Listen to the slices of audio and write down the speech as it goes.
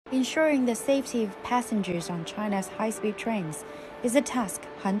Ensuring the safety of passengers on China's high-speed trains is a task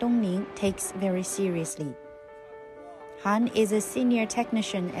Han Dongning takes very seriously. Han is a senior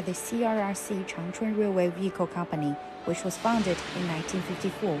technician at the CRRC Changchun Railway Vehicle Company, which was founded in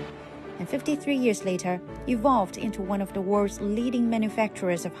 1954, and 53 years later evolved into one of the world's leading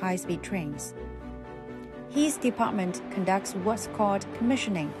manufacturers of high-speed trains. His department conducts what's called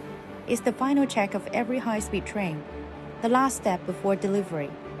commissioning. It's the final check of every high-speed train, the last step before delivery.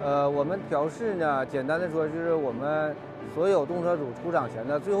 我们调试呢，简单的说就是我们所有动车组出厂前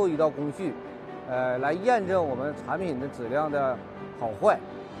的最后一道工序，来验证我们产品的质量的好坏，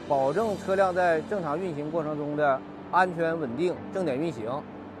保证车辆在正常运行过程中的安全稳定、正点运行，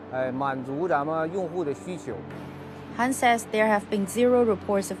满足咱们用户的需求。Han says there have been zero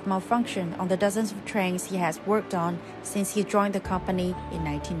reports of malfunction on the dozens of trains he has worked on since he joined the company in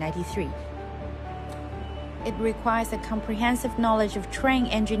 1993. It requires a comprehensive knowledge of train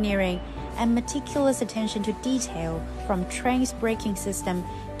engineering and meticulous attention to detail, from train's braking system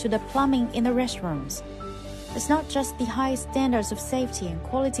to the plumbing in the restrooms. It's not just the high standards of safety and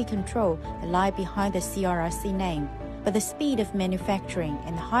quality control that lie behind the CRRC name, but the speed of manufacturing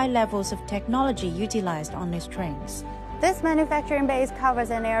and the high levels of technology utilized on these trains. This manufacturing base covers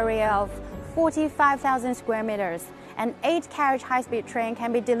an area of 45,000 square meters. An 8-carriage high-speed train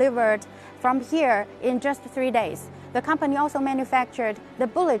can be delivered from here in just 3 days. The company also manufactured the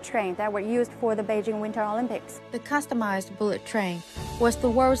bullet train that were used for the Beijing Winter Olympics. The customized bullet train was the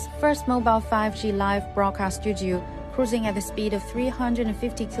world's first mobile 5G live broadcast studio, cruising at the speed of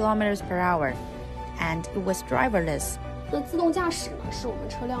 350 kilometers per hour, and it was driverless. 那自动驾驶呢，是我们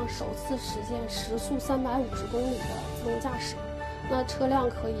车辆首次实现时速350公里的自动驾驶。那车辆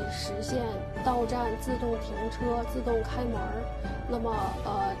可以实现到站自动停车、自动开门，那么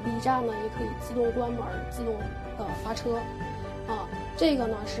离站呢也可以自动关门、自动发车，这个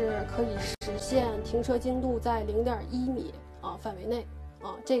呢是可以实现停车精度在0.1米范围内，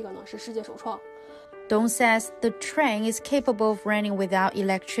这个呢是世界首创。Dong says the train is capable of running without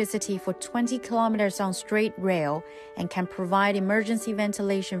electricity for 20 kilometers on straight rail and can provide emergency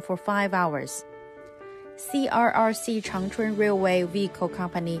ventilation for 5 hours. CRRC Changchun Railway Vehicle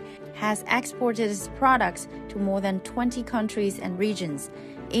Company has exported its products to more than 20 countries and regions,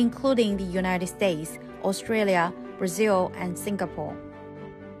 including the United States, Australia, Brazil, and Singapore.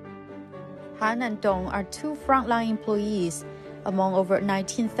 Han and Dong are two frontline employees among over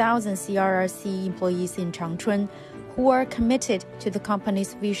 19,000 CRRC employees in Changchun who are committed to the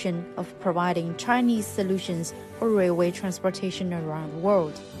company's vision of providing Chinese solutions for railway transportation around the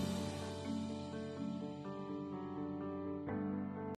world.